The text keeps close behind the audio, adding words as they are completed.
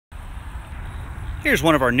Here's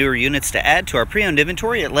one of our newer units to add to our pre-owned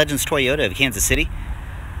inventory at Legends Toyota of Kansas City.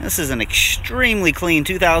 This is an extremely clean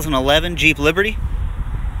 2011 Jeep Liberty.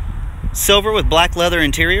 Silver with black leather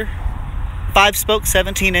interior. 5-spoke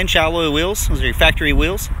 17-inch alloy wheels. Those are your factory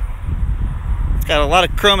wheels. It's got a lot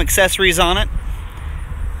of chrome accessories on it.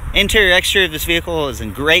 Interior exterior of this vehicle is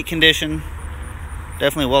in great condition.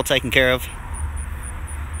 Definitely well taken care of.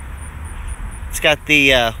 It's got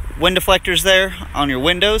the wind deflectors there on your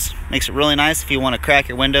windows. Makes it really nice if you want to crack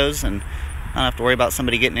your windows and not have to worry about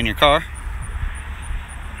somebody getting in your car.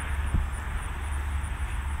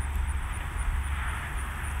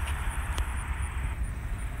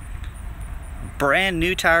 Brand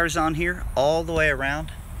new tires on here all the way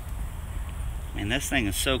around. And this thing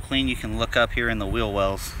is so clean you can look up here in the wheel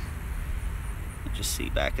wells. Just see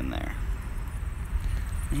back in there.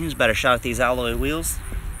 And here's a better shot at these alloy wheels.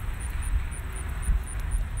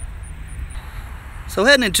 So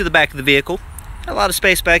heading into the back of the vehicle, got a lot of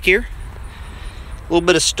space back here. A little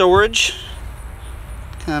bit of storage,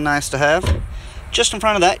 kind of nice to have. Just in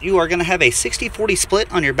front of that, you are going to have a 60-40 split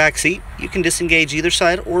on your back seat. You can disengage either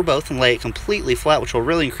side or both and lay it completely flat, which will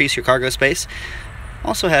really increase your cargo space.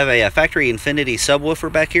 Also have a factory Infinity subwoofer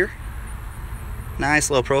back here. Nice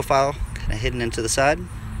low profile, kind of hidden into the side.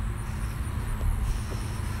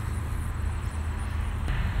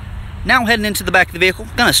 Now heading into the back of the vehicle,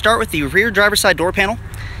 I'm going to start with the rear driver's side door panel.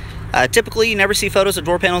 Typically you never see photos of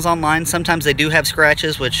door panels online. Sometimes they do have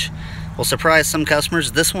scratches, which will surprise some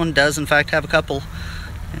customers. This one does in fact have a couple.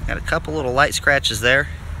 Got a couple little light scratches there.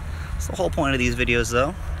 That's the whole point of these videos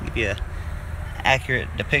though. Give you an accurate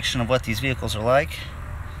depiction of what these vehicles are like.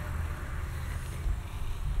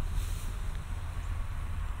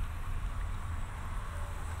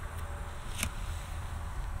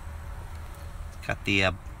 Got the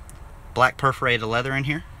black perforated leather in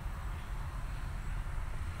here.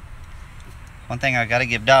 One thing I gotta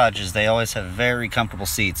give Dodge is they always have very comfortable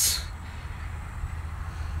seats.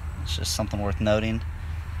 It's just something worth noting.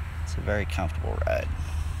 It's a very comfortable ride.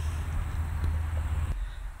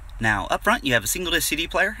 Now up front you have a single disc CD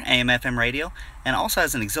player, AM/FM radio, and also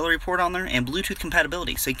has an auxiliary port on there and Bluetooth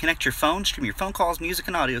compatibility, so you can connect your phone, stream your phone calls, music,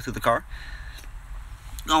 and audio through the car.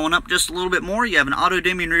 Going up just a little bit more, you have an auto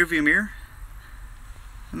dimming rear view mirror.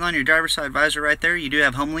 And on your driver's side visor right there, you do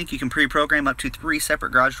have HomeLink. You can pre-program up to 3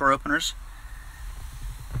 separate garage door openers.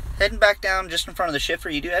 Heading back down just in front of the shifter,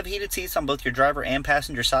 you do have heated seats on both your driver and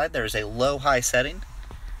passenger side. There is a low-high setting.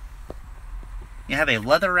 You have a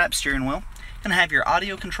leather-wrapped steering wheel. You're going to have your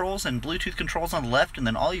audio controls and Bluetooth controls on the left, and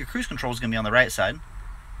then all your cruise controls are going to be on the right side.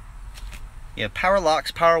 You have power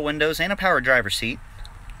locks, power windows, and a power driver seat.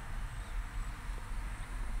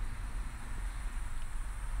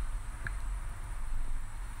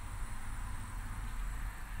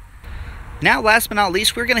 Now, last but not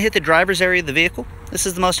least, we're going to hit the driver's area of the vehicle. This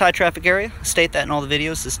is the most high traffic area. I state that in all the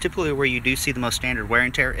videos. This is typically where you do see the most standard wear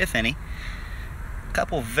and tear, if any. A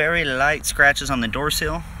couple very light scratches on the door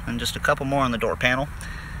sill, and just a couple more on the door panel.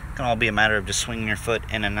 It can all be a matter of just swinging your foot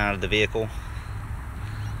in and out of the vehicle.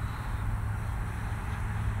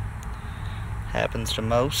 Happens to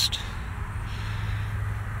most.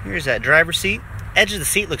 Here's that driver's seat. Edge of the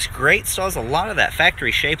seat looks great. Still has a lot of that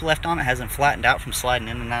factory shape left on it. Hasn't flattened out from sliding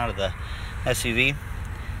in and out of the SUV.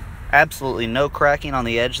 Absolutely no cracking on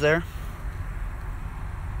the edge there.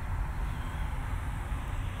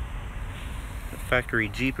 The factory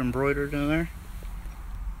Jeep embroidered in there.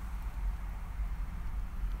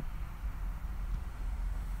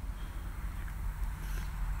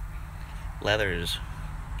 Leather is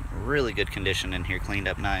really good condition in here, cleaned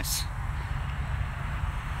up nice.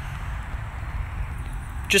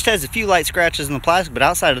 Just has a few light scratches in the plastic, but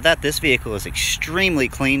outside of that, this vehicle is extremely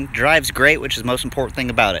clean, drives great, which is the most important thing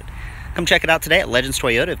about it. Come check it out today at Legends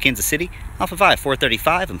Toyota of Kansas City, off of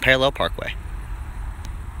I-435 and Parallel Parkway.